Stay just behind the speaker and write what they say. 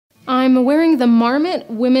I'm wearing the Marmot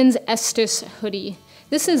Women's Estes Hoodie.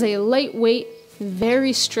 This is a lightweight,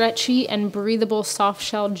 very stretchy and breathable soft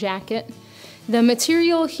shell jacket. The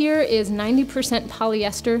material here is 90%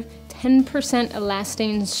 polyester, 10%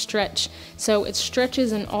 elastane stretch, so it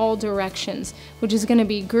stretches in all directions, which is going to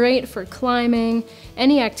be great for climbing,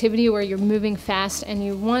 any activity where you're moving fast and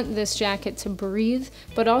you want this jacket to breathe,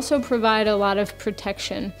 but also provide a lot of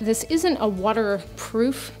protection. This isn't a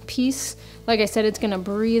waterproof piece. Like I said, it's going to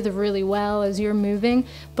breathe really well as you're moving,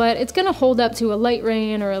 but it's going to hold up to a light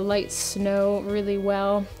rain or a light snow really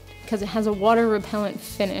well because it has a water repellent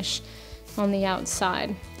finish on the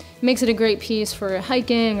outside. Makes it a great piece for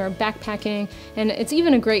hiking or backpacking, and it's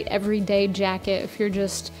even a great everyday jacket if you're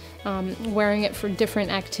just wearing it for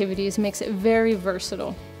different activities. Makes it very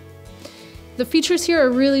versatile. The features here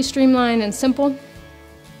are really streamlined and simple.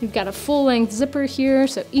 You've got a full-length zipper here,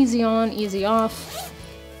 so easy on, easy off.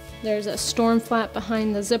 There's a storm flap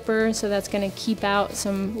behind the zipper, so that's going to keep out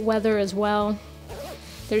some weather as well.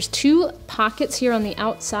 There's two pockets here on the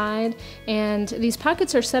outside, and these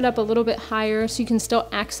pockets are set up a little bit higher so you can still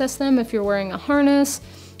access them if you're wearing a harness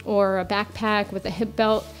or a backpack with a hip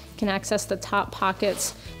belt. You can access the top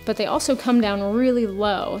pockets, but they also come down really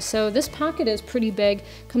low. So this pocket is pretty big,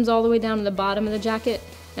 comes all the way down to the bottom of the jacket,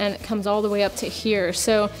 and it comes all the way up to here.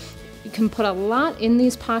 So you can put a lot in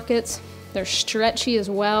these pockets. They're stretchy as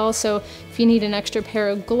well, so if you need an extra pair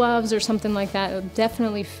of gloves or something like that, it'll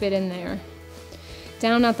definitely fit in there.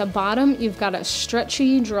 Down at the bottom, you've got a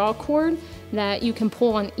stretchy draw cord that you can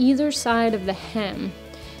pull on either side of the hem.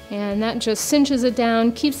 And that just cinches it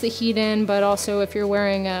down, keeps the heat in, but also if you're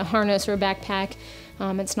wearing a harness or a backpack,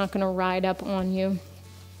 it's not going to ride up on you.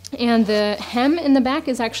 And the hem in the back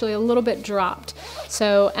is actually a little bit dropped.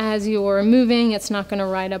 So as you're moving, it's not going to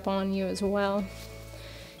ride up on you as well.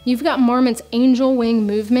 You've got Marmot's angel wing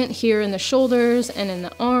movement here in the shoulders and in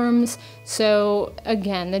the arms. So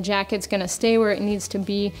again, the jacket's gonna stay where it needs to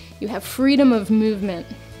be. You have freedom of movement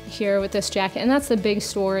here with this jacket, and that's the big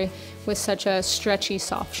story with such a stretchy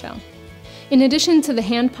soft shell. In addition to the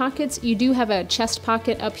hand pockets, you do have a chest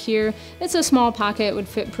pocket up here. It's a small pocket, it would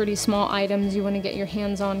fit pretty small items you want to get your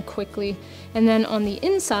hands on quickly. And then on the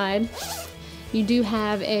inside, you do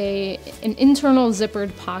have an internal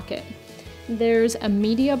zippered pocket. There's a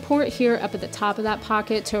media port here up at the top of that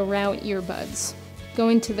pocket to route earbuds.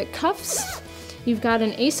 Going to the cuffs, you've got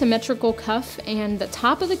an asymmetrical cuff, and the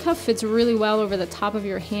top of the cuff fits really well over the top of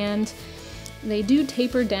your hand. They do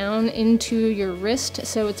taper down into your wrist,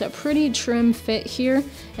 so it's a pretty trim fit here,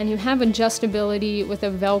 and you have adjustability with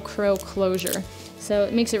a Velcro closure. So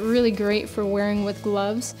it makes it really great for wearing with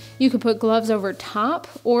gloves. You could put gloves over top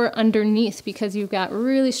or underneath because you've got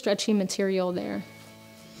really stretchy material there.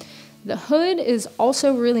 The hood is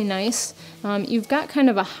also really nice. You've got kind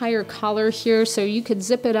of a higher collar here, so you could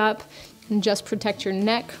zip it up and just protect your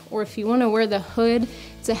neck, or if you want to wear the hood,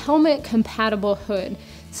 it's a helmet compatible hood.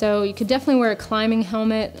 So you could definitely wear a climbing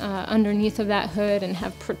helmet underneath of that hood and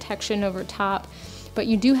have protection over top. But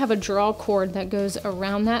you do have a draw cord that goes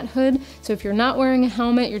around that hood, so if you're not wearing a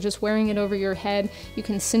helmet, you're just wearing it over your head, you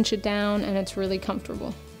can cinch it down and it's really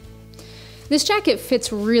comfortable. This jacket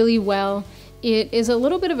fits really well. It is a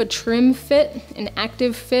little bit of a trim fit, an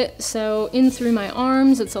active fit, so in through my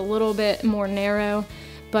arms it's a little bit more narrow,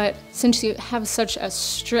 but since you have such a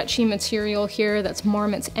stretchy material here, that's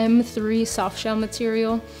Marmot's M3 soft shell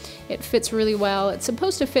material, it fits really well. It's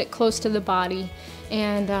supposed to fit close to the body,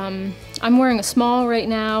 and I'm wearing a small right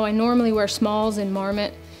now. I normally wear smalls in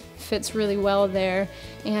Marmot. Fits really well there,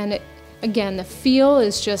 and again, the feel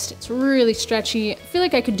is just, it's really stretchy. I feel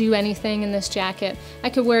like I could do anything in this jacket.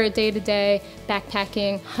 I could wear it day to day,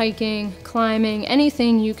 backpacking, hiking, climbing,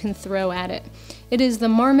 anything you can throw at it. It is the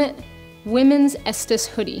Marmot Women's Estes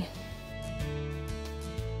Hoodie.